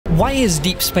Why is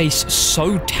deep space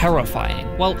so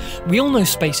terrifying? Well, we all know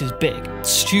space is big,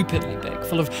 stupidly big,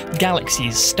 full of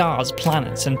galaxies, stars,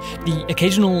 planets, and the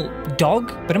occasional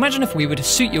dog. But imagine if we were to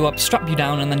suit you up, strap you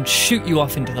down, and then shoot you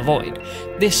off into the void.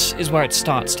 This is where it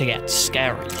starts to get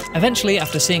scary. Eventually,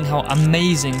 after seeing how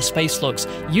amazing space looks,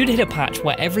 you'd hit a patch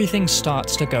where everything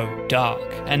starts to go dark.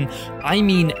 And I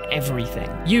mean everything.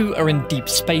 You are in deep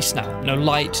space now. No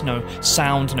light, no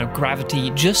sound, no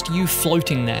gravity, just you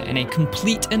floating there in a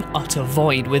complete and utter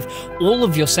void with all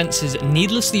of your senses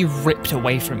needlessly ripped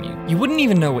away from you. You wouldn't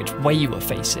even know which way you were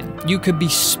facing. You could be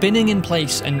spinning in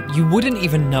place and you wouldn't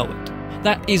even know it.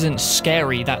 That isn't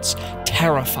scary, that's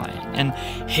terrifying. And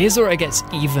here's where it gets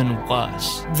even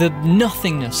worse. The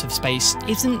nothingness of space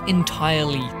isn't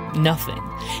entirely nothing.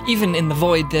 Even in the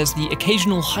void, there's the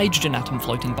occasional hydrogen atom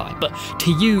floating by, but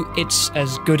to you, it's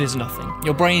as good as nothing.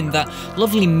 Your brain, that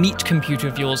lovely meat computer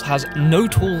of yours, has no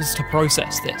tools to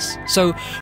process this. So